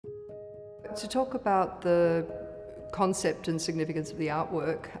To talk about the concept and significance of the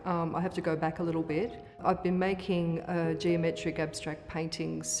artwork, I have to go back a little bit. I've been making geometric abstract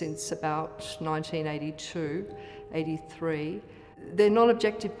paintings since about 1982, 83. They're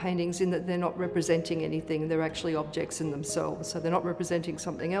non-objective paintings in that they're not representing anything, they're actually objects in themselves. So they're not representing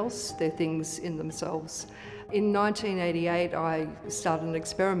something else, they're things in themselves. In 1988 I started an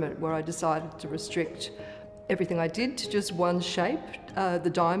experiment where I decided to restrict everything I did to just one shape,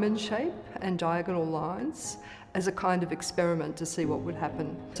 the diamond shape and diagonal lines, as a kind of experiment to see what would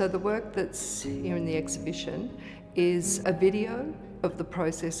happen. So the work that's here in the exhibition is a video of the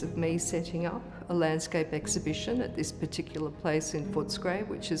process of me setting up a landscape exhibition at this particular place in Footscray,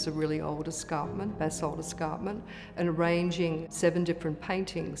 which is a really old escarpment, basalt escarpment, and arranging 7 different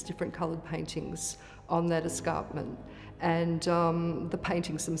paintings, different coloured paintings on that escarpment. And the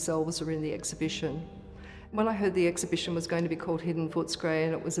paintings themselves are in the exhibition. When I heard the exhibition was going to be called Hidden Footscray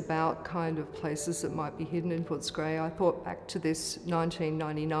and it was about kind of places that might be hidden in Footscray, I thought back to this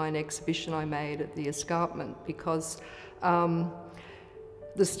 1999 exhibition I made at the escarpment, because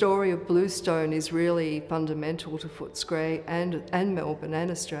the story of bluestone is really fundamental to Footscray and Melbourne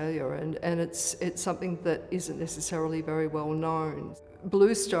and Australia, and it's something that isn't necessarily very well known.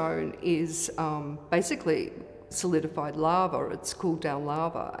 Bluestone is basically solidified lava, it's cooled down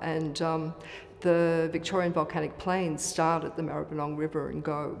lava, and the Victorian volcanic plains start at the Maribyrnong River and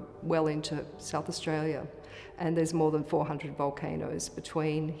go well into South Australia, and there's more than 400 volcanoes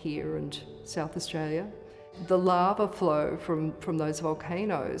between here and South Australia. The lava flow from those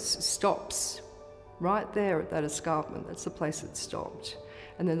volcanoes stops right there at that escarpment. That's the place it stopped.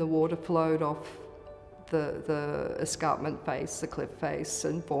 And then the water flowed off the escarpment face, the cliff face,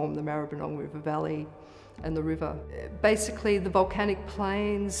 and formed the Maribyrnong River Valley and the river. Basically, the volcanic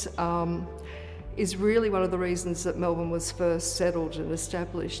plains is really one of the reasons that Melbourne was first settled and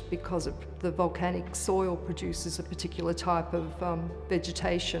established, because the volcanic soil produces a particular type of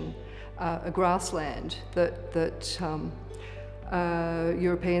vegetation, a grassland that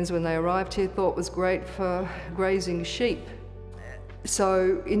Europeans, when they arrived here, thought was great for grazing sheep.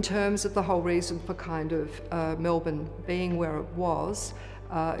 So in terms of the whole reason for kind of Melbourne being where it was,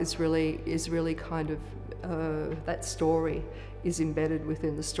 is really kind of that story is embedded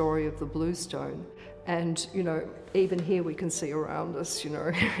within the story of the bluestone. And, you know, even here we can see around us, you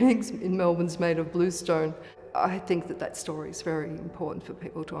know, everything in Melbourne's made of bluestone. I think that story is very important for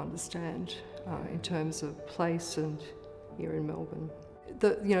people to understand in terms of place and here in Melbourne.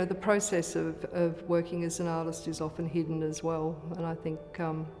 The process of working as an artist is often hidden as well, and I think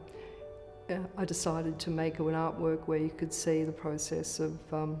I decided to make an artwork where you could see the process of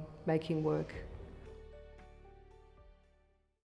making work.